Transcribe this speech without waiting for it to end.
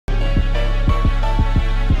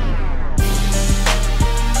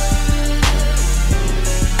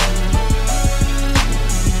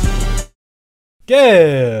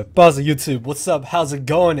Good, Buzzer YouTube. What's up? How's it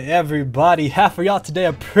going, everybody? Have for y'all today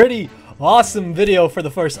a pretty awesome video for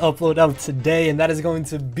the first upload of today, and that is going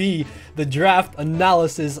to be the draft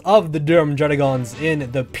analysis of the DURHAM DRUDDIGONS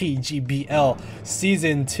in the PGBL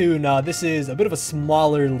Season 2. Now, this is a bit of a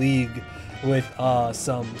smaller league with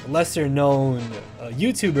some lesser known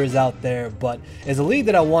YouTubers out there, but it's a league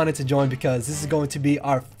that I wanted to join because this is going to be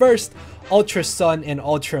our first Ultra Sun and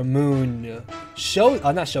Ultra Moon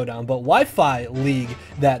not showdown, but Wi-Fi league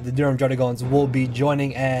that the DURHAM DRUDDIGONS will be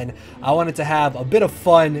joining, and I wanted to have a bit of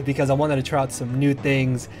fun because I wanted to try out some new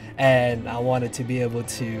things, and I wanted to be able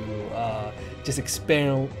to just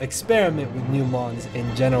experiment with new mons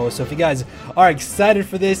in general. So if you guys are excited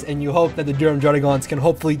for this and you hope that the DURHAM DRUDDIGONS can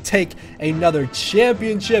hopefully take another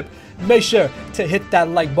championship, make sure to hit that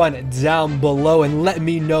like button down below and let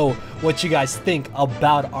me know what you guys think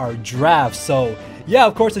about our draft. So yeah,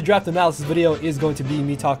 of course, the draft analysis video is going to be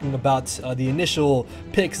me talking about the initial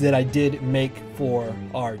picks that I did make for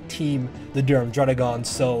our team, the DURHAM DRUDDIGONS.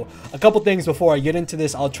 So a couple things before I get into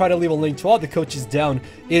this. I'll try to leave a link to all the coaches down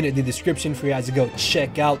in the description for you guys to go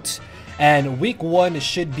check out. And week 1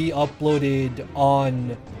 should be uploaded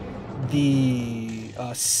on the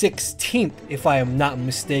 16th, if I am not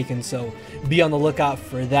mistaken, so be on the lookout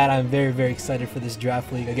for that. I'm very excited for this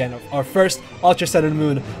draft league. Again, our first Ultra Sun and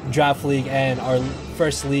Moon draft league and our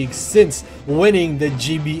first league since winning the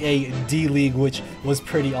GBA D League, which was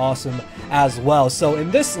pretty awesome as well. So in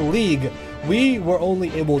this league, we were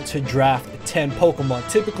only able to draft 10 Pokemon.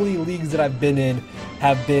 Typically, leagues that I've been in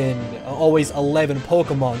have been always 11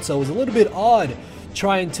 Pokemon, so it was a little bit odd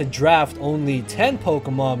trying to draft only 10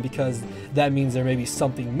 Pokemon because that means there may be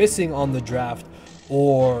something missing on the draft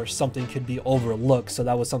or something could be overlooked. So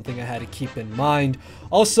that was something I had to keep in mind.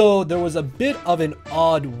 Also, there was a bit of an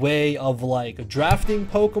odd way of like drafting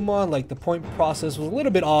Pokemon. Like the point process was a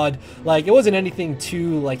little bit odd. Like it wasn't anything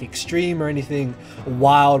too like extreme or anything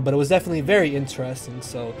wild, but it was definitely very interesting.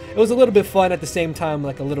 So it was a little bit fun at the same time,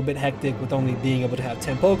 like a little bit hectic with only being able to have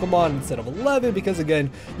 10 Pokemon instead of 11, because again,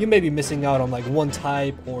 you may be missing out on like one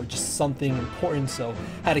type or just something important. So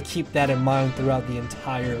I had to keep that in mind throughout the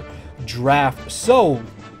entire draft. So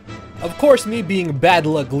of course, me being bad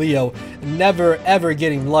luck Leo, never ever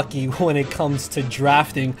getting lucky when it comes to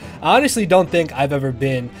drafting. I honestly don't think I've ever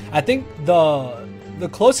been. I think the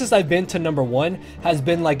closest I've been to number 1 has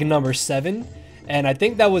been like number 7, and I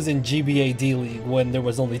think that was in GBA D League when there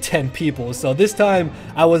was only 10 people. So this time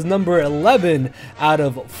I was number 11 out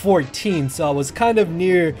of 14, so I was kind of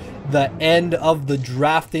near the end of the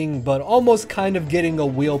drafting, but almost kind of getting a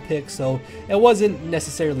wheel pick, so it wasn't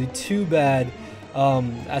necessarily too bad,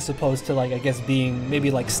 as opposed to like I guess being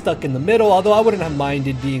maybe like stuck in the middle, although I wouldn't have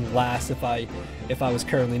minded being last if I was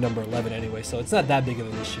currently number 11 anyway, so it's not that big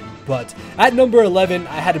of an issue. But at number 11,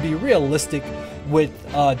 I had to be realistic with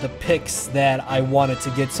the picks that I wanted to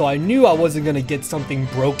get, so I knew I wasn't going to get something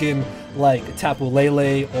broken like Tapu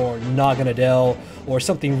Lele or Naganadel, or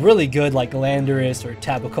something really good like Landorus or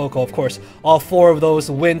Tapu Koko. Of course, all 4 of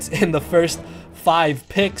those went in the first 5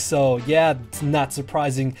 picks, so yeah, it's not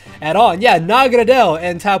surprising at all. And yeah, Naganadel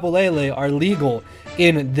and Tapu Lele are legal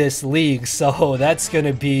in this league, so that's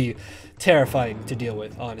gonna be terrifying to deal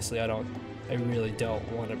with. Honestly, I really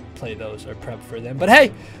don't want to play those or prep for them, but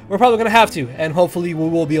hey, we're probably gonna have to, and hopefully we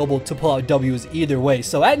will be able to pull out W's either way.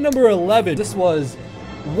 So at number 11, this was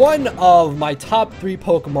one of my top 3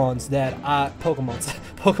 Pokemons that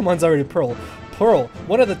Pokemon's already Pearl,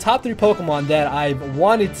 one of the top 3 Pokemon that I've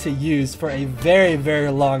wanted to use for a very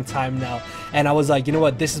long time now, and I was like, you know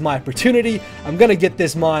what, this is my opportunity. I'm gonna get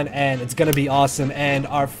this mon and it's gonna be awesome. And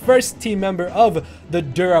our first team member of the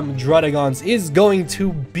DURHAM DRUDDIGONS is going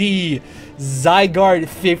to be Zygarde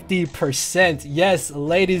 50%. Yes,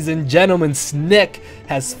 ladies and gentlemen, Snick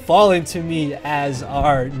has fallen to me as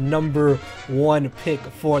our number 1 pick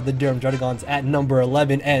for the DURHAM DRUDDIGONS at number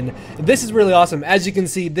 11, and this is really awesome. As you can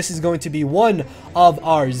see, this is going to be one of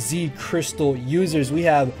our Z Crystal users. We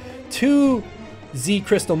have 2 Z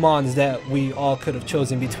Crystal Mons that we all could have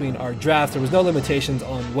chosen between our draft. There was no limitations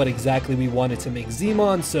on what exactly we wanted to make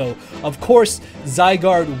Z-Mon, so of course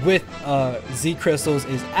Zygarde with Z Crystals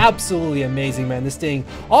is absolutely amazing, man. This thing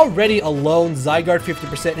already alone, Zygarde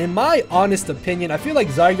 50%, in my honest opinion, I feel like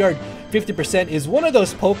Zygarde 50% is one of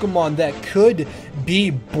those Pokemon that could be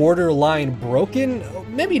borderline broken.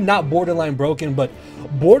 Maybe not borderline broken, but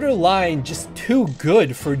borderline just too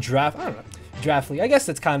good for draft. I don't know. Draft league. I guess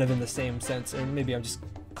that's kind of in the same sense, or maybe I'm just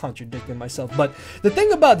contradicting myself. But the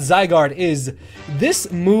thing about Zygarde is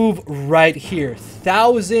this move right here,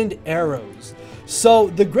 1,000 arrows. So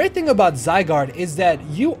the great thing about Zygarde is that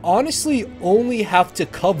you honestly only have to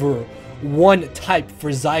cover one type for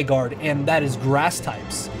Zygarde, and that is grass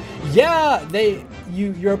types. Yeah,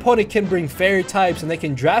 your opponent can bring fairy types and they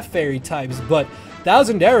can draft fairy types, but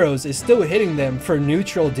 1000 Arrows is still hitting them for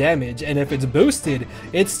neutral damage, and if it's boosted,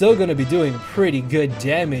 it's still going to be doing pretty good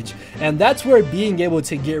damage. And that's where being able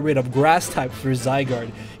to get rid of grass type for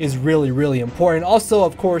Zygarde is really important. Also,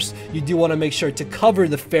 of course, you do want to make sure to cover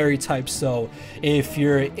the fairy type, so if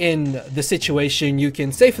you're in the situation, you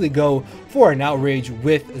can safely go for an outrage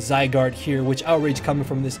with Zygarde here, which outrage coming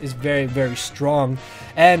from this is very strong.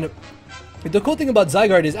 And the cool thing about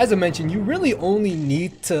Zygarde is, as I mentioned, you really only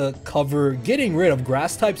need to cover getting rid of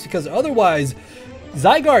grass types, because otherwise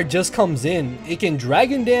Zygarde just comes in. It can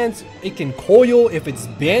Dragon Dance, it can Coil if it's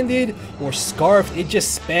banded, or Scarf. It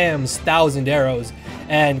just spams 1000 Arrows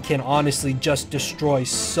and can honestly just destroy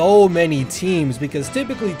so many teams, because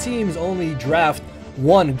typically teams only draft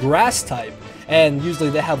one grass type. And usually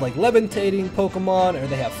they have like levitating Pokemon or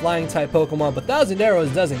they have flying type Pokemon, but 1000 Arrows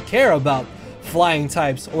doesn't care about flying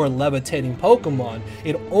types or levitating Pokemon.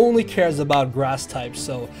 It only cares about grass types,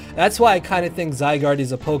 so that's why I kind of think Zygarde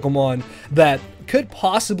is a Pokemon that could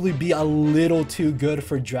possibly be a little too good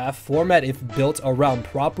for draft format if built around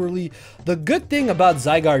properly. The good thing about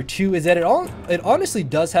Zygarde too is that it honestly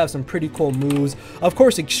does have some pretty cool moves. Of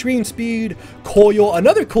course, Extreme Speed, Coil.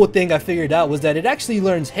 Another cool thing I figured out was that it actually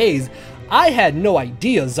learns Haze. I had no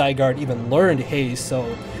idea Zygarde even learned Haze,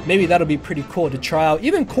 so maybe that'll be pretty cool to try out.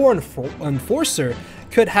 Even Core Enforcer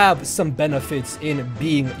could have some benefits in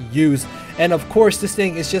being used. And of course, this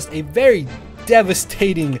thing is just a very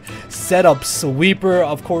devastating setup sweeper.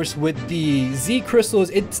 Of course, with the Z crystals,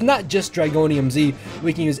 it's not just Dragonium Z.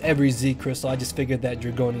 We can use every Z crystal. I just figured that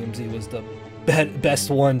Dragonium Z was the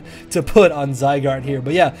best one to put on Zygarde here.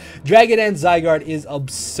 But yeah, Dragon Dance Zygarde is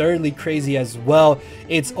absurdly crazy as well.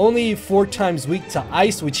 It's only 4 times weak to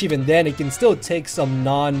ice, which even then it can still take some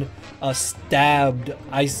non-stabbed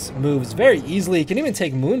ice moves very easily. It can even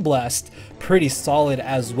take Moonblast pretty solid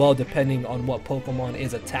as well, depending on what Pokemon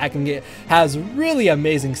is attacking it. Has really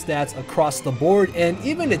amazing stats across the board, and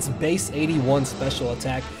even its base 81 special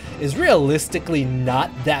attack is realistically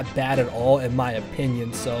not that bad at all in my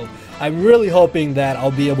opinion. So I'm really hoping that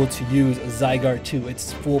I'll be able to use Zygarde to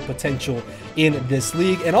its full potential in this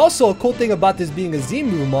league. And also a cool thing about this being a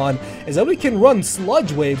Z-Moomon is that we can run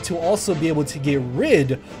Sludge Wave to also be able to get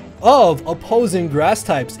rid of opposing grass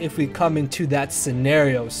types if we come into that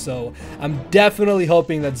scenario. So I'm definitely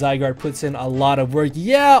hoping that Zygarde puts in a lot of work.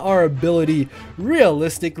 Yeah, our ability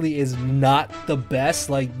realistically is not the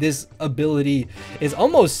best. Like, this ability is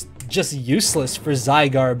almost just useless for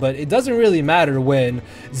Zygarde, but it doesn't really matter when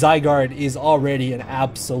Zygarde is already an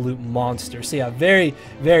absolute monster. So yeah, very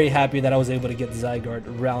happy that I was able to get Zygarde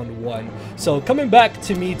round 1. So coming back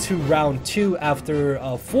to me to round 2 after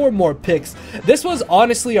 4 more picks. This was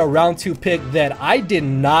honestly a round 2 pick that I did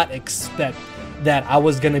not expect that I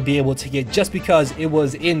was going to be able to get, just because it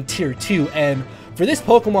was in tier 2, and for this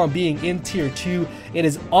Pokemon being in tier 2, it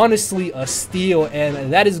is honestly a steal,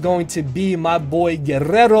 and that is going to be my boy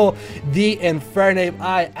Guerrero, the Infernape.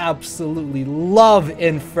 I absolutely love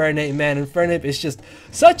Infernape, man. Infernape is just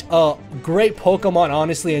such a great Pokemon,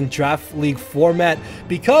 honestly, in Draft League format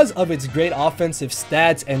because of its great offensive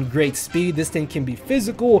stats and great speed. This thing can be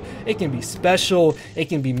physical, it can be special, it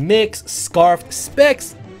can be mixed, scarfed,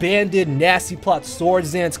 specs, banded, nasty plot,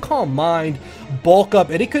 swords dance, calm mind, bulk up,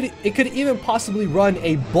 and it could even possibly run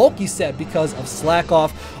a bulky set because of slack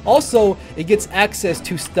off. Also, it gets access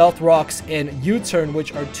to stealth rocks and U-turn,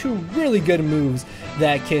 which are 2 really good moves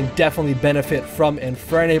that can definitely benefit from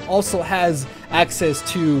Infernape. Also has access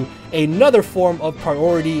to another form of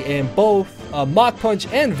priority in both Mach Punch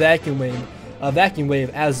and Vacuum Wave,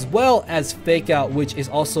 as well as Fake Out, which is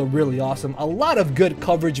also really awesome. A lot of good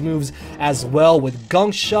coverage moves as well with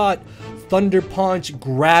Gunk Shot, Thunder Punch,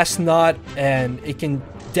 Grass Knot, and it can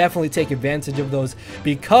definitely take advantage of those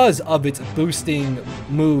because of its boosting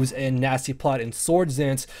moves in Nasty Plot and Swords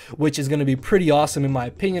Dance, which is going to be pretty awesome in my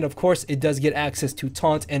opinion. Of course, it does get access to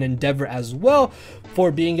Taunt and Endeavor as well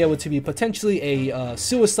for being able to be potentially a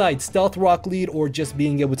Suicide Stealth Rock lead, or just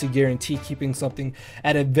being able to guarantee keeping something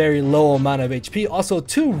at a very low amount of HP. Also,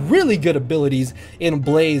 2 really good abilities in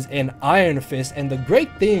Blaze and Iron Fist, and the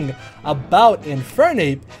great thing about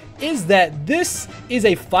Infernape is that this is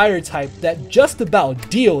a fire type that just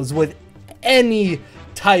about deals with any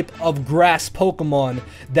type of grass Pokemon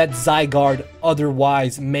that Zygarde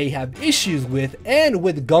otherwise may have issues with. And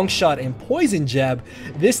with Gunk Shot and Poison Jab,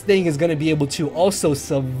 this thing is going to be able to also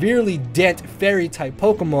severely dent fairy type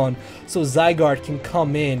Pokemon, so Zygarde can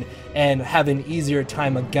come in and have an easier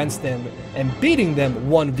time against them and beating them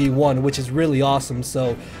 1v1, which is really awesome.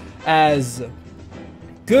 So as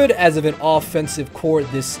good as of an offensive core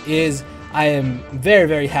this is, I am very,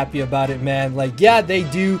 very happy about it, man. Like, yeah, they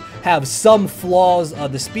do have some flaws.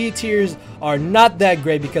 The speed tiers are not that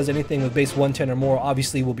great because anything with base 110 or more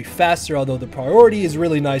obviously will be faster, although the priority is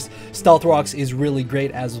really nice. Stealth Rocks is really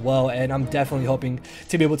great as well, and I'm definitely hoping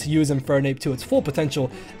to be able to use Infernape to its full potential,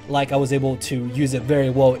 like I was able to use it very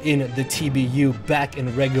well in the TBU back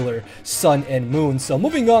in regular Sun and Moon. So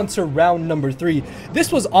moving on to round number 3,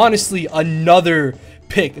 this was honestly another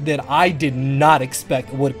pick that I did not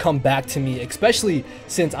expect would come back to me, especially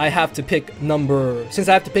since I have to pick a number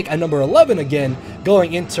 11 again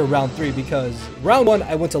going into round 3, because round 1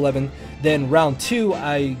 I went to 11, then round 2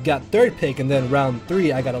 I got 3rd pick, and then round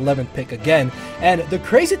 3 I got 11th pick again. And the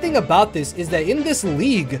crazy thing about this is that in this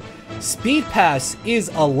league, Speed Pass is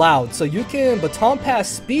allowed, so you can baton pass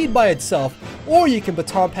speed by itself, or you can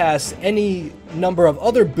baton pass any number of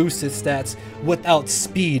other boosted stats without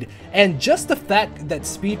speed. And just the fact that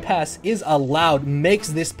Speed Pass is allowed makes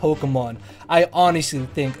this Pokemon, I honestly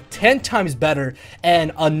think, 10 times better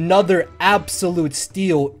and another absolute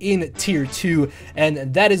steal in tier 2,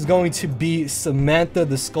 and that is going to be Samantha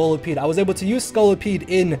the Scolipede. I was able to use Scolipede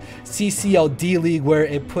in CCL D League where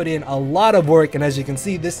it put in a lot of work, and as you can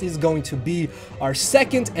see, this is going to be our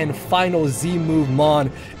second and final Z-move Mon,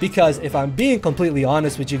 because if I'm being completely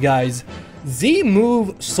honest with you guys,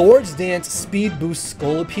 Z-move Swords Dance Speed Boost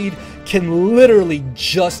Scolipede can literally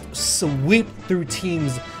just sweep through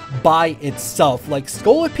teams by itself. Like,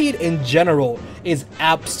 Scolipede in general is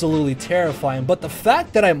absolutely terrifying, but the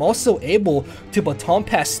fact that I'm also able to baton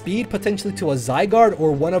pass speed potentially to a Zygarde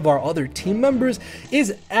or one of our other team members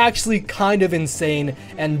is actually kind of insane,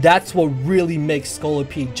 and that's what really makes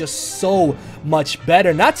Scolipede just so much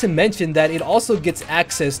better. Not to mention that it also gets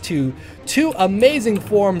access to 2 amazing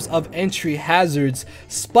forms of entry hazards.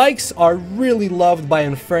 Spikes are really loved by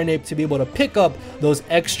Infernape to be able to pick up those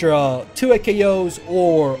extra 2 KOs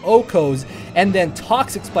or OHKOs, and then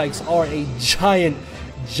Toxic Spikes are a giant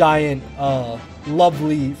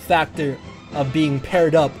lovely factor of being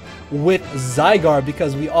paired up with Zygarde,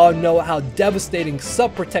 because we all know how devastating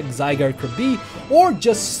Sub Protect Zygarde could be, or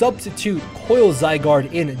just substitute Coil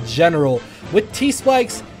Zygarde in general. With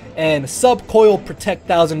T-Spikes and Sub Coil Protect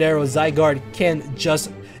Thousand Arrow, Zygarde can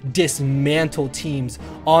just dismantle teams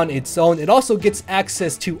on its own. It also gets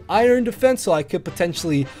access to Iron Defense, so I could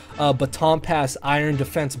potentially baton pass Iron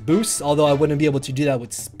Defense boosts, although I wouldn't be able to do that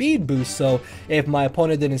with Speed Boost. So if my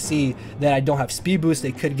opponent didn't see that I don't have Speed Boost,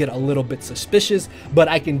 they could get a little bit suspicious, but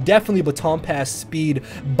I can definitely baton pass speed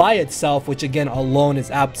by itself, which again alone is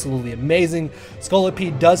absolutely amazing.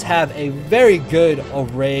 Scolipede does have a very good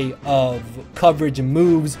array of coverage and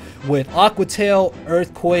moves with Aqua Tail,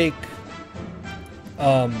 Earthquake,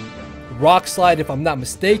 Rock Slide if I'm not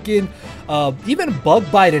mistaken. Even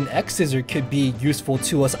Bug Bite and X-Scissor could be useful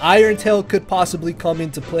to us. Iron Tail could possibly come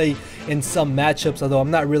into play in some matchups, although I'm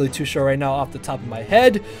not really too sure right now off the top of my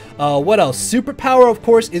head. What else? Superpower, of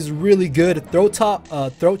course, is really good. Throat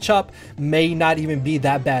Chop may not even be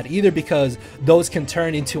that bad either, because those can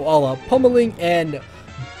turn into all-out pummeling and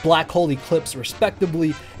Black Hole Eclipse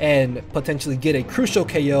respectively, and potentially get a crucial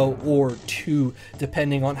KO or 2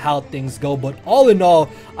 depending on how things go. But all in all,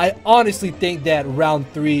 I honestly think that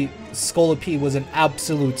round 3 Scolipede was an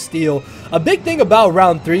absolute steal. A big thing about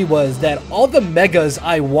round 3 was that all the megas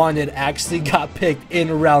I wanted actually got picked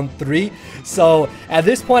in round 3. So at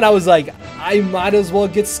this point I was like, I might as well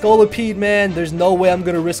get Scolipede, man. There's no way I'm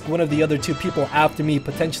gonna risk one of the other 2 people after me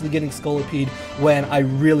potentially getting Scolipede when I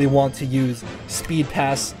really want to use Speed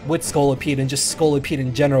Pass with Scolipede, and just Scolipede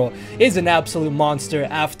in general is an absolute monster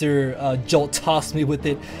after Jolt tossed me with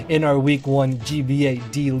it in our week 1 GBA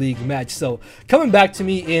D League match. So coming back to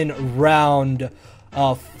me in round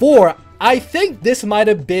 4, I think this might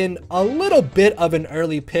have been a little bit of an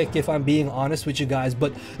early pick if I'm being honest with you guys,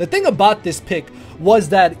 but the thing about this pick was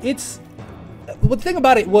that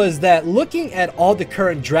looking at all the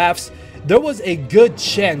current drafts, there was a good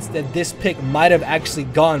chance that this pick might have actually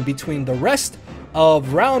gone between the rest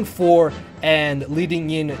of round 4 and leading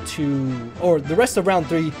into, or the rest of round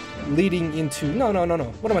 3 leading into, no,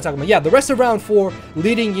 what am I talking about? Yeah, the rest of round 4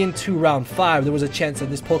 leading into round 5, there was a chance that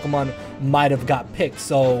this Pokemon might have got picked.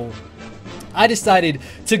 So I decided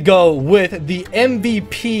to go with the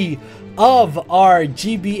MVP of our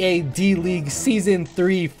GBA D League Season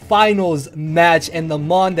 3 Finals match, and the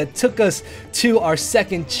Mon that took us to our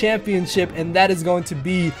 2nd championship, and that is going to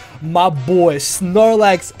be my boy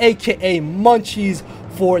Snorlax, aka Munchies,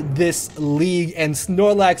 for this league. And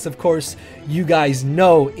Snorlax, of course, you guys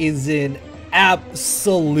know, is an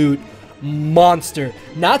absolute monster.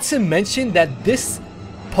 Not to mention that this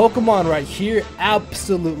Pokemon right here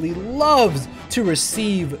absolutely loves to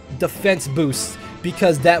receive defense boosts,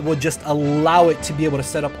 because that would just allow it to be able to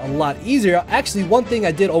set up a lot easier. Actually, one thing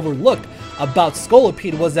I did overlook about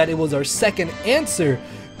Scolipede was that it was our second answer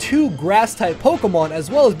to grass type Pokemon, as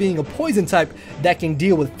well as being a poison type that can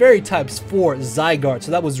deal with fairy types for Zygarde. So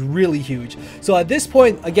that was really huge. So at this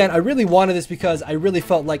point, again, I really wanted this because I really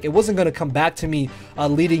felt like it wasn't going to come back to me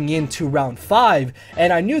leading into round 5,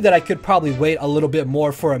 and I knew that I could probably wait a little bit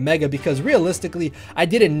more for a Mega, because realistically I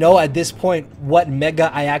didn't know at this point what Mega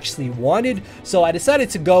I actually wanted. So I decided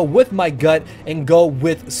to go with my gut and go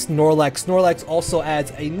with Snorlax. Snorlax also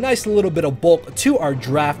adds a nice little bit of bulk to our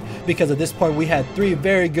draft, because at this point we had 3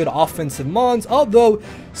 very good offensive mons, although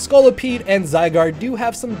Scolipede and Zygarde do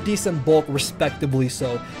have some decent bulk respectively,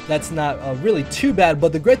 so that's not really too bad.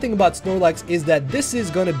 But the great thing about Snorlax is that this is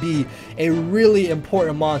going to be a really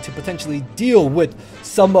important mon to potentially deal with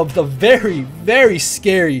some of the very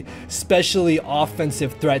scary, especially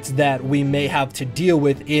offensive threats that we may have to deal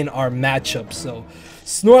with in our matchup. So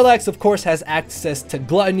Snorlax, of course, has access to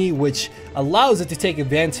Gluttony, which allows it to take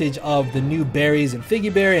advantage of the new berries in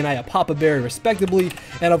Figgy Berry and Iapapa Berry, respectively.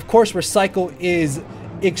 And of course, Recycle is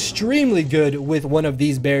extremely good with one of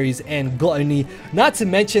these berries and Gluttony. Not to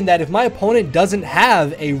mention that if my opponent doesn't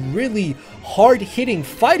have a really hard-hitting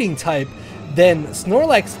fighting type, then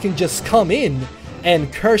Snorlax can just come in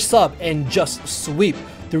and curse up and just sweep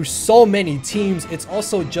through so many teams. It's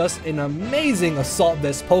also just an amazing assault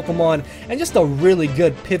vest Pokemon and just a really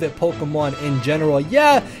good pivot Pokemon in general.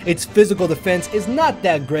 Yeah, its physical defense is not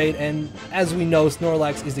that great, and as we know,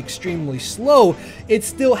 Snorlax is extremely slow. It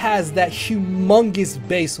still has that humongous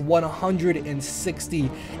base 160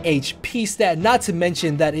 HP stat, not to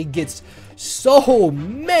mention that it gets so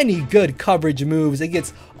many good coverage moves. It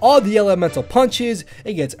gets all the elemental punches,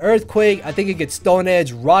 it gets Earthquake, I think it gets Stone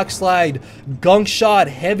Edge, Rock Slide, Gunk Shot,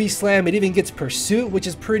 Heavy Slam, it even gets Pursuit, which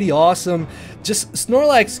is pretty awesome. Just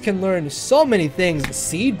Snorlax can learn so many things.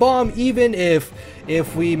 Seed Bomb, even if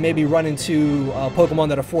we maybe run into Pokemon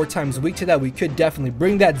that are 4 times weak to that, we could definitely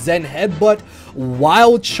bring that. Zen Headbutt,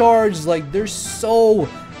 Wild Charge, like there's so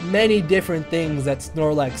many different things that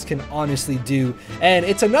Snorlax can honestly do. And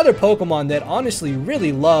it's another Pokemon that honestly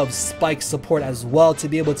really loves Spike support as well, to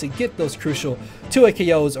be able to get those crucial 2-hit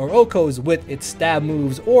KOs or OHKOs with its stab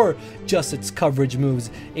moves or just its coverage moves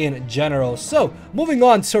in general. So moving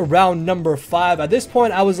on to round number 5. At this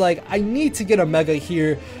point I was like, I need to get a Mega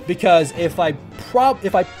here, because if I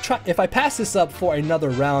pass this up for another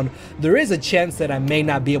round, there is a chance that I may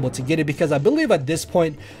not be able to get it, because I believe at this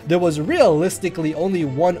point there was realistically only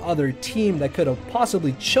one other team that could have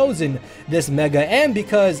possibly chosen this Mega. And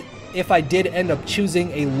because if I did end up choosing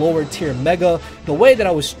a lower tier Mega, the way that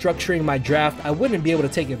I was structuring my draft, I wouldn't be able to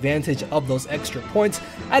take advantage of those extra points.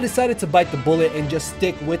 I decided to bite the bullet and just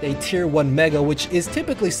stick with a tier 1 Mega, which is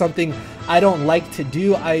typically something I don't like to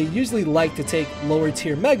do. I usually like to take lower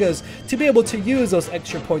tier Megas to be able to use those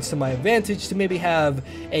extra points to my advantage, to maybe have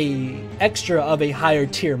a extra of a higher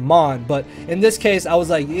tier Mon. But in this case, I was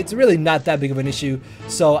like, it's really not that big of an issue.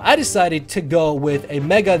 So I decided to go with a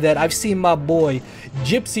Mega that I've seen my boy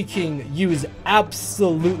Gypsy King use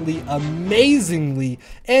absolutely amazingly,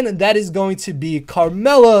 and that is going to be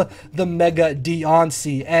Carmella, the Mega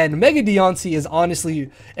Deontay. And Mega Deontay is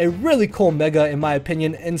honestly a really cool Mega in my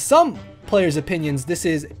opinion. In some players' opinions, this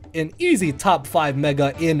is an easy top 5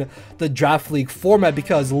 Mega in the Draft League format,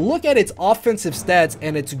 because look at its offensive stats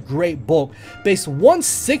and its great bulk. Base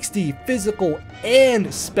 160 physical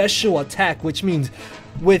and special attack, which means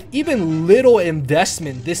with even little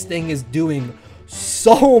investment, this thing is doing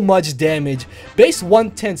so much damage. Base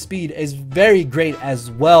 110 speed is very great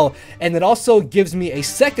as well, and it also gives me a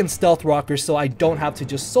second Stealth Rocker, so I don't have to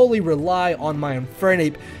just solely rely on my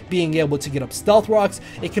Infernape being able to get up Stealth Rocks.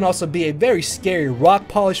 It can also be a very scary Rock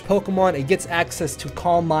Polish Pokemon. It gets access to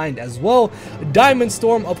Calm Mind as well. Diamond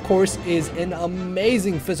Storm, of course, is an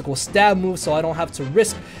amazing physical stab move, so I don't have to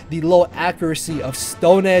risk the low accuracy of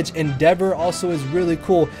Stone Edge. Endeavor also is really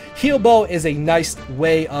cool. Heal Bow is a nice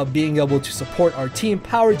way of being able to support our team.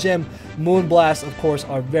 Power Gem, Moonblast, of course,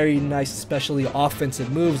 are very nice, especially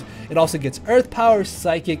offensive moves. It also gets Earth Power,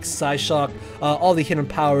 Psychic, Psyshock, all the hidden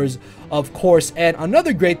powers, of course. And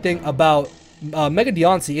another great thing about Mega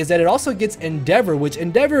Deontay is that it also gets Endeavor, which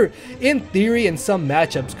Endeavor, in theory, in some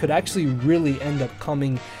matchups, could actually really end up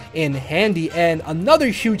coming in handy. And another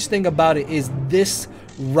huge thing about it is this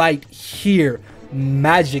right here,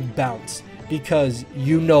 Magic Bounce. Because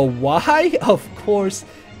you know why? Of course,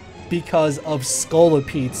 because of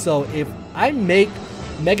Scolipede. So if I make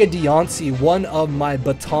Mega Deontay one of my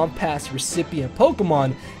Baton Pass recipient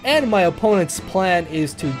Pokemon, and my opponent's plan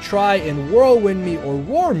is to try and Whirlwind me or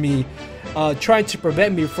Roar me, trying to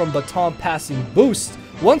prevent me from baton passing boost.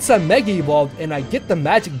 Once I'm Mega Evolved and I get the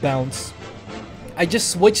Magic Bounce, I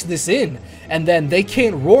just switch this in, and then they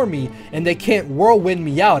can't roar me and they can't whirlwind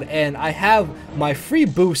me out, and I have my free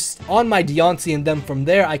boost on my Deontay, and then from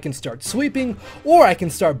there I can start sweeping, or I can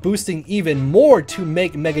start boosting even more to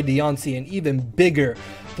make Mega Deontay an even bigger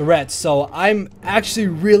threat. So I'm actually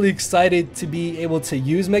really excited to be able to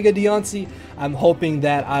use Mega Deontay. I'm hoping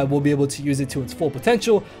that I will be able to use it to its full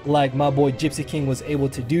potential, like my boy Gypsy King was able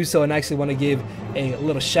to do so. And I actually want to give a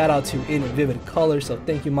little shout out to In Vivid Color. So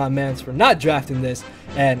thank you, my mans, for not drafting this,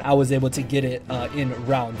 and I was able to get it in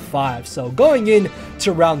round 5. So going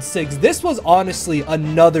into round 6, this was honestly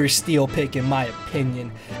another steal pick in my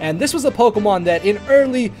opinion, and this was a Pokemon that in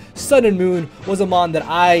early Sun and Moon was a mon that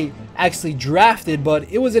I actually drafted, but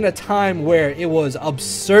it was in a time where it was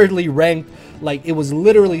absurdly ranked, like it was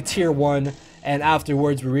literally tier 1, and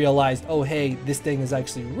afterwards we realized, oh hey, this thing is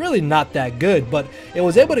actually really not that good. But it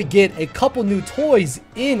was able to get a couple new toys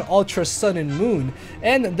in Ultra Sun and Moon,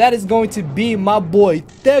 and that is going to be my boy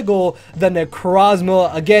Tego the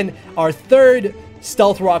Necrozma, again our third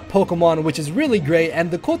Stealth Rock Pokemon, which is really great. And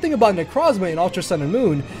the cool thing about Necrozma in Ultra Sun and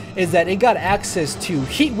Moon is that it got access to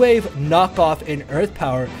Heat Wave, Knockoff, and Earth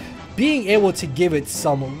Power, being able to give it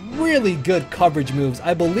some really good coverage moves.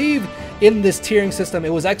 I believe in this tiering system it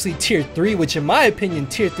was actually tier 3, which in my opinion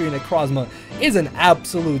tier 3 Necrozma is an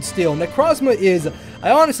absolute steal. Necrozma is,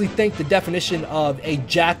 I honestly think, the definition of a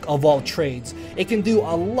jack of all trades. It can do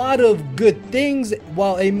a lot of good things.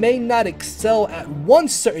 While it may not excel at one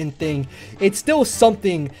certain thing, it's still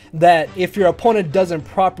something that if your opponent doesn't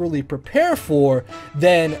properly prepare for,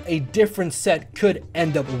 then a different set could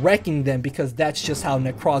end up wrecking them, because that's just how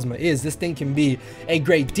Necrozma is. This thing can be a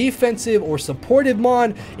great defensive or supportive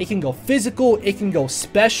mon. It can go physical, it can go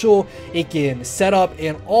special, it can set up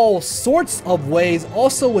in all sorts of ways.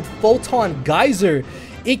 Also with Photon Geyser,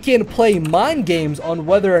 it can play mind games on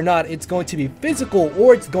whether or not it's going to be physical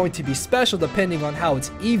or it's going to be special, depending on how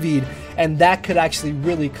it's EV'd, and that could actually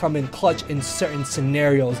really come in clutch in certain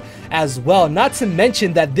scenarios as well. Not to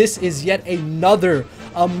mention that this is yet another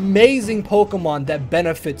amazing Pokemon that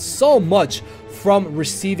benefits so much from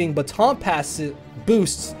receiving baton pass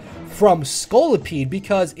boosts from Scolipede,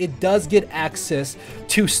 because it does get access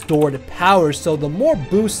to stored power. So the more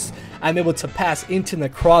boosts I'm able to pass into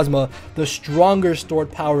Necrozma, the stronger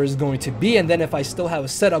stored power is going to be. And then if I still have a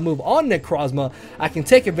setup move on Necrozma, I can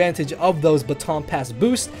take advantage of those baton pass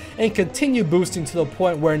boosts and continue boosting to the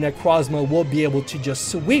point where Necrozma will be able to just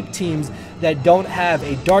sweep teams that don't have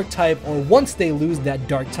a dark type, or once they lose that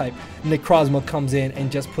dark type, Necrozma comes in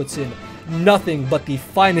and just puts in nothing but the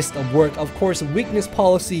finest of work. Of course, weakness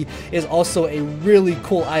policy is also a really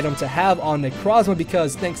cool item to have on Necrozma,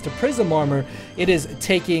 because thanks to Prism Armor, it is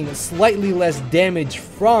taking slightly less damage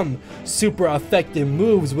from super effective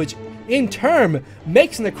moves, which in turn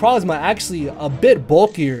makes Necrozma actually a bit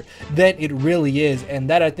bulkier than it really is, and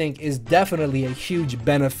that I think is definitely a huge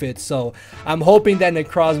benefit. So I'm hoping that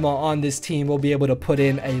Necrozma on this team will be able to put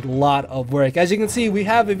in a lot of work. As you can see, we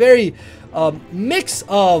have a very mix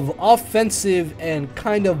of offensive and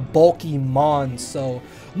kind of bulky mons. So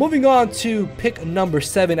moving on to pick number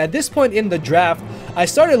 7. At this point in the draft, I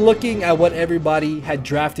started looking at what everybody had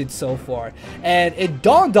drafted so far, and it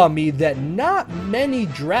dawned on me that not many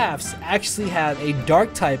drafts actually have a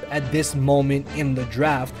dark type at this moment in the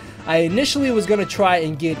draft. I initially was going to try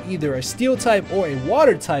and get either a steel type or a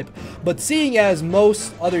water type, but seeing as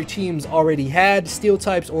most other teams already had steel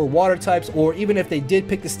types or water types, or even if they did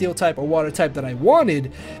pick the steel type or water type that I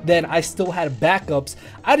wanted, then I still had backups.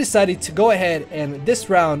 I decided to go ahead and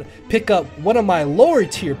this round pick up one of my lower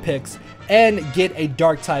tier picks and get a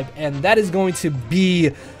dark type, and that is going to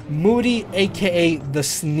be Moody, aka the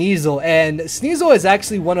Sneasel. And Sneasel is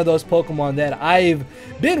actually one of those Pokemon that I've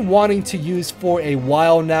been wanting to use for a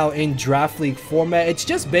while now in Draft League format. It's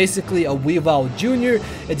just basically a Weavile Jr.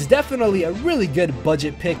 It's definitely a really good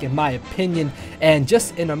budget pick in my opinion, and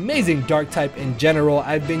just an amazing dark type in general.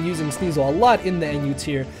 I've been using Sneasel a lot in the NU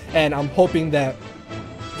tier, and I'm hoping that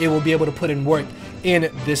it will be able to put in work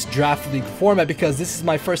in this Draft League format, because this is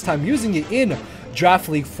my first time using it in Draft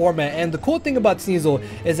League format. And the cool thing about Sneasel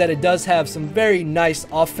is that it does have some very nice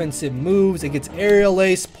offensive moves. It gets Aerial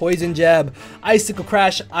Ace, Poison Jab, Icicle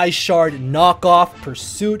Crash, Ice Shard, Knockoff,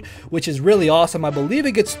 Pursuit, which is really awesome. I believe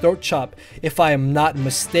it gets Throat Chop if I am not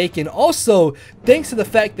mistaken. Also, thanks to the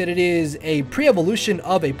fact that it is a pre-evolution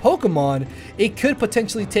of a Pokemon, it could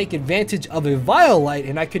potentially take advantage of a Violite,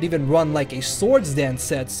 and I could even run like a Swords Dance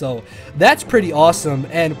set, so that's pretty awesome.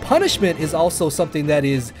 And Punishment is also something that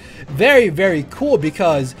is very, very cool cool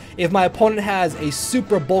because if my opponent has a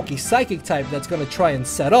super bulky psychic type that's going to try and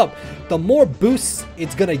set up, the more boosts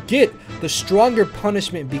it's going to get, the stronger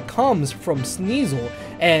punishment becomes from Sneasel,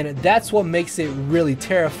 and that's what makes it really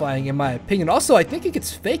terrifying in my opinion. Also, I think it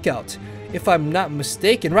gets Fake Out, if I'm not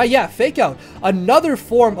mistaken, right? Yeah, Fake Out, another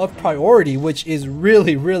form of priority, which is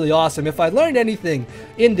really, really awesome. If I learned anything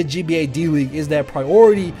in the GBA D League, is that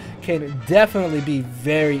priority can definitely be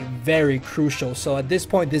very, very crucial. So at this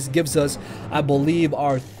point, this gives us, I believe,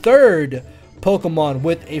 our third Pokemon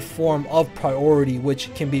with a form of priority,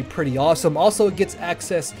 which can be pretty awesome. Also, it gets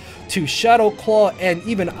access to Shadow Claw and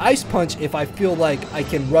even Ice Punch. If I feel like I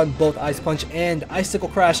can run both Ice Punch and Icicle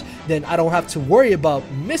Crash, then I don't have to worry about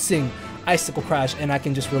missing Icicle Crash and I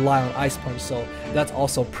can just rely on Ice Punch. So that's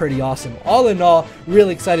also pretty awesome. All in all,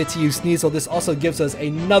 really excited to use Sneasel. This also gives us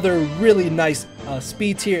another really nice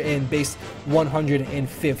speed tier in base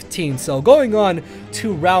 115. So going on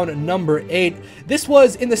to round number 8, this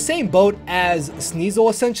was in the same boat as Sneasel.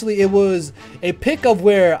 Essentially, it was a pick of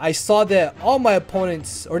where I saw that all my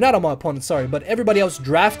opponents, or not all my opponents, sorry, but everybody else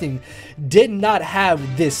drafting did not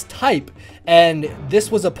have this type, and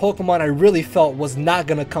this was a Pokemon I really felt was not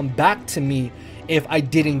gonna come back to me if I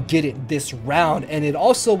didn't get it this round. And it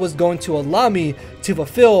also was going to allow me to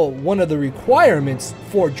fulfill one of the requirements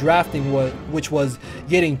for drafting, which was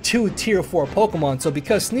getting 2 tier 4 Pokemon. So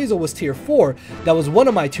because Sneasel was tier 4, that was one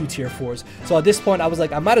of my 2 tier 4s. So at this point I was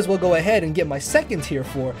like, I might as well go ahead and get my second tier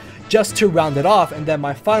 4 just to round it off, and then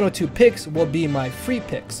my final 2 picks will be my free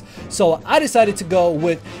picks. So I decided to go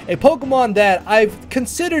with a Pokemon that I've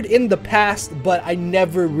considered in the past, but I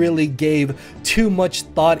never really gave too much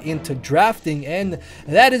thought into drafting, and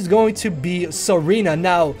that is going to be Serena.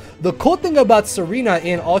 Now, the cool thing about Serena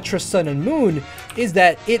in Ultra Sun and Moon is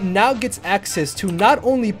that it now gets access to not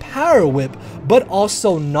only Power Whip, but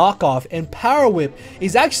also Knockoff. And Power Whip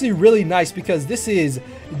is actually really nice because this is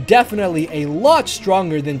definitely a lot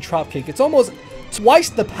stronger than Trop Kick. It's almost twice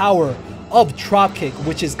the power of Trop Kick,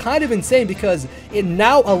 which is kind of insane because it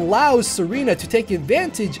now allows Serena to take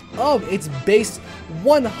advantage of its base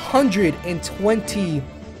 120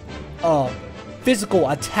 physical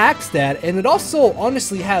attack stat, and it also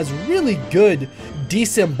honestly has really good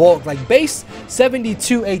decent bulk, like base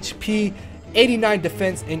 72 HP, 89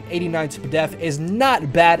 defense, and 89 super def is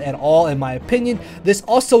not bad at all in my opinion. This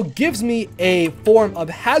also gives me a form of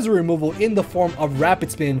hazard removal in the form of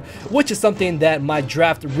Rapid Spin, which is something that my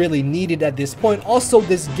draft really needed at this point. Also,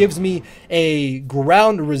 this gives me a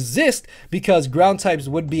ground resist because ground types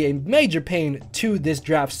would be a major pain to this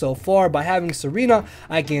draft so far. By having Serena,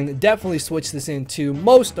 I can definitely switch this into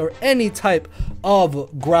most or any type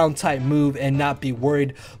of ground type move and not be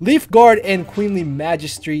worried. Leaf Guard and Queenly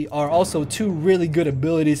Majesty are also 2 really good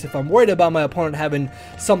abilities. If I'm worried about my opponent having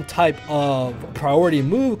some type of priority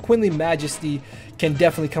move, Queenly Majesty can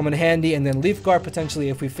definitely come in handy, and then Leaf Guard potentially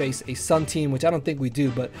if we face a Sun team, which I don't think we do,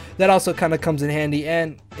 but that also kind of comes in handy,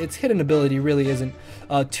 and its hidden ability really isn't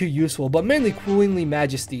too useful, but mainly Queenly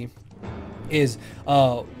Majesty is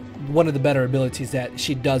one of the better abilities that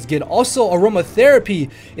she does get. Also,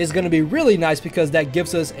 Aromatherapy is going to be really nice because that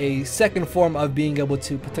gives us a second form of being able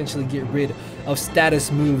to potentially get rid of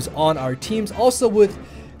status moves on our teams. Also, with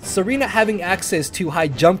Serena having access to High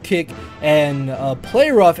Jump Kick and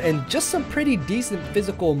Play Rough and just some pretty decent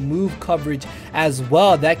physical move coverage as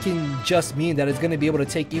well, that can just mean that it's going to be able to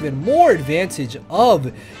take even more advantage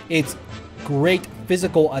of its great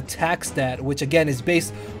physical attack stat, which again is base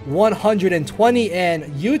 120,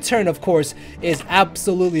 and U-turn of course is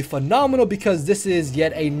absolutely phenomenal because this is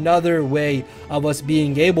yet another way of us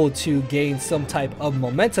being able to gain some type of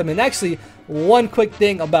momentum. And actually, one quick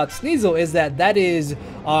thing about Sneasel is that that is,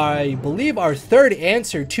 I believe, our third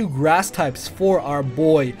answer to grass types for our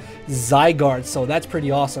boy Zygarde, so that's pretty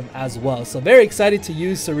awesome as well. So very excited to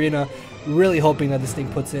use Serena, really hoping that this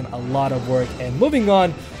thing puts in a lot of work. And moving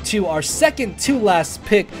on to our second to last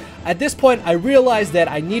pick, at this point I realized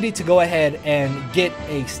that I needed to go ahead and get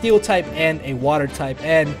a steel type and a water type,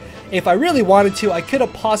 and if I really wanted to, I could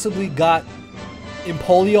have possibly got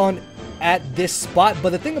Empoleon at this spot,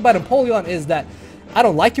 but the thing about Empoleon is that I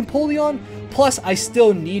don't like Empoleon, plus I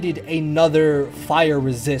still needed another fire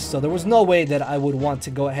resist, so there was no way that I would want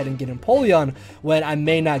to go ahead and get Empoleon when I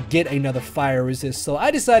may not get another fire resist. So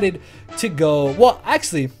I decided to go, well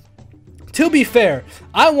actually, to be fair,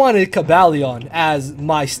 I wanted Cobalion as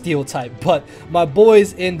my steel type, but my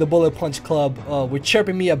boys in the Bullet Punch Club were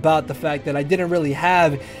chirping me about the fact that I didn't really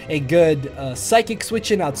have a good psychic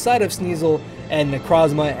switch-in outside of Sneasel and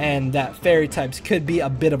Necrozma, and that fairy types could be a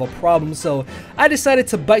bit of a problem. So I decided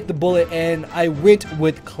to bite the bullet and I went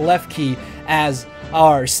with Klefki as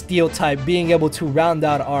our steel type, being able to round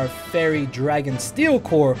out our fairy dragon steel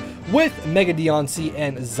core with Mega Deontay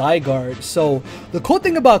and Zygarde. So the cool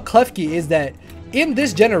thing about Klefki is that in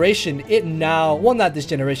this generation, it now, well, not this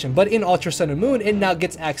generation, but in Ultra Sun and Moon, it now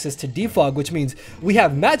gets access to Defog, which means we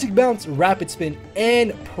have Magic Bounce, Rapid Spin,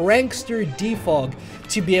 and Prankster Defog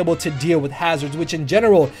to be able to deal with hazards, which in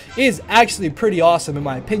general is actually pretty awesome in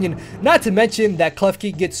my opinion. Not to mention that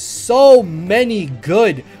Klefki gets so many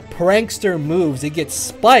good Prankster moves. It gets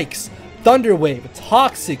Spikes, Thunder Wave,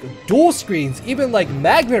 Toxic, Dual Screens, even like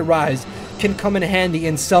Magnet Rise can come in handy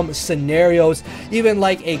in some scenarios. Even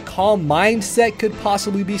like a Calm Mindset could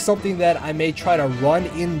possibly be something that I may try to run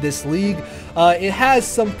in this league. It has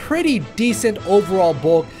some pretty decent overall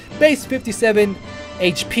bulk, base 57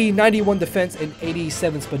 HP, 91 defense, and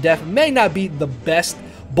 87 speed def. May not be the best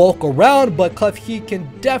bulk around, but Klefki can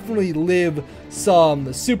definitely live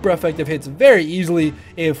some super effective hits very easily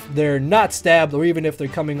if they're not stabbed, or even if they're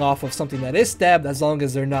coming off of something that is stabbed. As long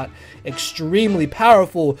as they're not extremely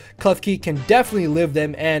powerful, Klefki can definitely live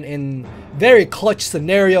them, and in very clutch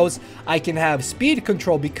scenarios, I can have speed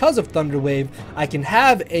control because of Thunder Wave. I can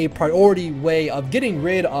have a priority way of getting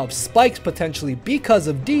rid of Spikes potentially because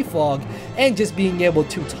of Defog, and just being able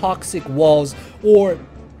to toxic walls or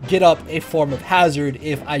get up a form of hazard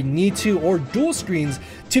if I need to, or dual screens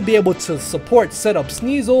to be able to support set up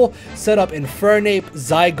Sneasel, set up Infernape,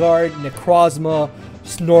 Zygarde, Necrozma,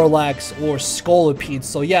 Snorlax, or Scolipede.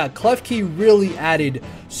 So yeah, Klefki really added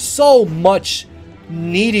so much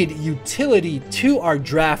needed utility to our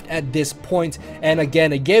draft at this point, and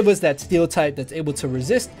again, it gave us that steel type that's able to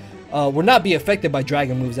resist, will not be affected by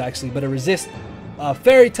dragon moves actually, but it resists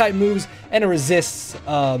fairy type moves, and it resists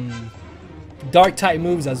dark type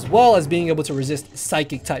moves, as well as being able to resist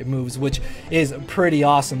psychic type moves, which is pretty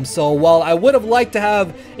awesome. So while I would have liked to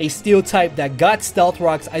have a steel type that got stealth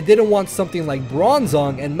rocks, I didn't want something like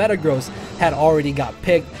Bronzong, and Metagross had already got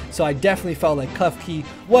picked, so I definitely felt like Klefki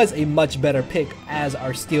was a much better pick as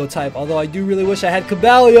our steel type, although I do really wish I had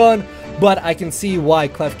Cobalion, but I can see why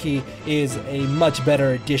Klefki is a much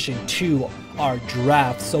better addition to our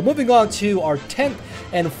draft. So moving on to our 10th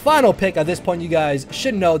and final pick. At this point, you guys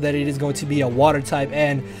should know that it is going to be a water type,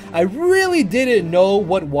 and I really didn't know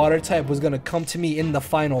what water type was going to come to me in the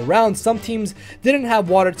final round. Some teams didn't have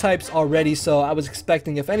water types already, so I was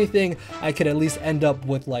expecting, if anything, I could at least end up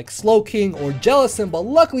with like Slowking or Jellicent, but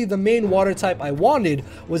luckily the main water type I wanted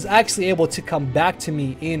was actually able to come back to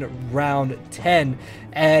me in round 10,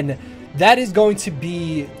 and that is going to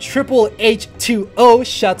be Triple H2O.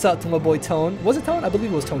 Shouts out to my boy Tone. Was it Tone? I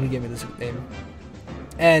believe it was Tone who gave me this name.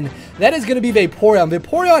 And that is going to be Vaporeon.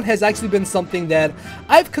 Vaporeon has actually been something that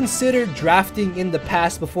I've considered drafting in the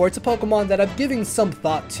past before. It's a Pokemon that I've given some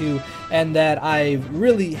thought to and that I've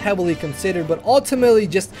really heavily considered, but ultimately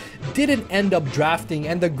just didn't end up drafting.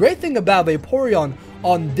 And the great thing about Vaporeon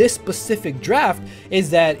on this specific draft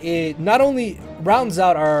is that it not only rounds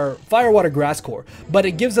out our Fire, Water, Grass core, but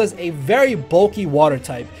it gives us a very bulky water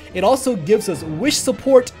type. It also gives us Wish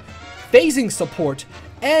support, phasing support,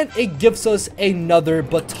 and it gives us another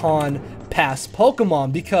Baton Pass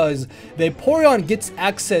Pokemon, because Vaporeon gets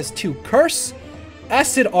access to Curse,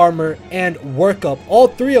 Acid Armor, and Workup, all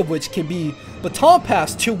three of which can be Baton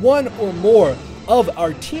Pass to one or more of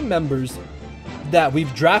our team members that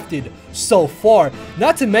we've drafted so far.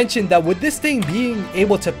 Not to mention that with this thing being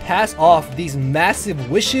able to pass off these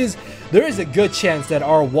massive wishes, there is a good chance that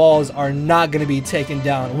our walls are not going to be taken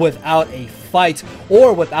down without a fight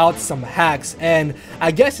or without some hacks. And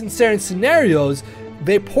I guess in certain scenarios,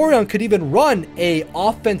 Vaporeon could even run a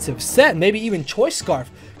offensive set, maybe even Choice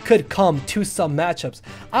Scarf could come to some matchups.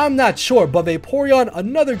 I'm not sure, but Vaporeon,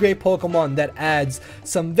 another great Pokemon that adds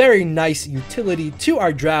some very nice utility to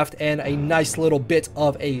our draft and a nice little bit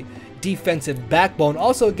of a defensive backbone.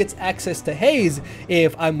 Also gets access to Haze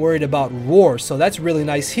if I'm worried about Roar, so that's really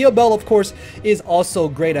nice. Heal Bell, of course, is also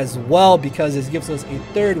great as well, because it gives us a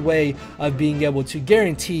third way of being able to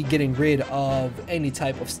guarantee getting rid of any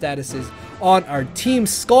type of statuses on our team.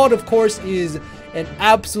 Scald, of course, is an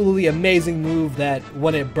absolutely amazing move that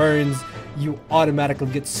when it burns, you automatically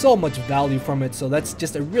get so much value from it, so that's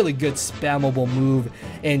just a really good spammable move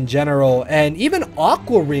in general. And even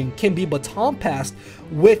Aqua Ring can be Baton Passed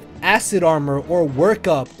with Acid Armor or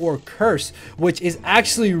Workup or Curse, which is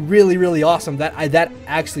actually really awesome. That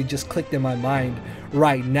actually just clicked in my mind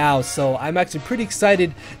right now, so I'm actually pretty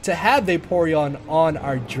excited to have Vaporeon on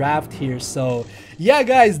our draft here. So yeah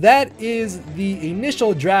guys, that is the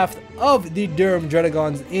initial draft of the Durham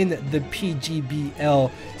DRUDDIGONS in the PGBL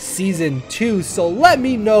Season 2. So let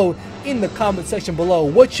me know in the comment section below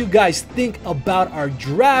what you guys think about our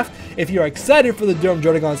draft. If you're excited for the Durham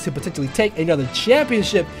DRUDDIGONS to potentially take another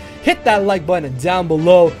championship, hit that like button down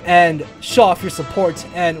below and show off your support.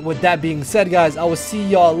 And with that being said, guys, I will see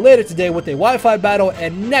y'all later today with a Wi-Fi battle,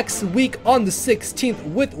 and next week on the 16th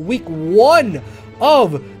with week 1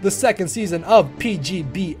 of the second season of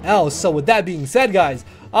PGBL. So with that being said, guys,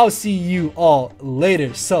 I'll see you all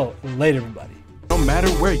later. So later, everybody. No matter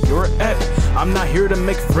where you're at, I'm not here to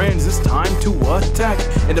make friends, it's time to attack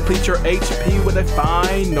and deplete your HP with a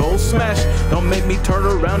final smash. Don't make me turn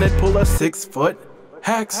around and pull a 6-foot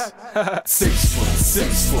hacks. 6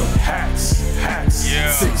 foot hacks.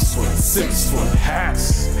 Yeah. 6 foot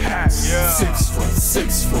hacks. Yeah.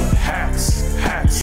 6 foot hacks.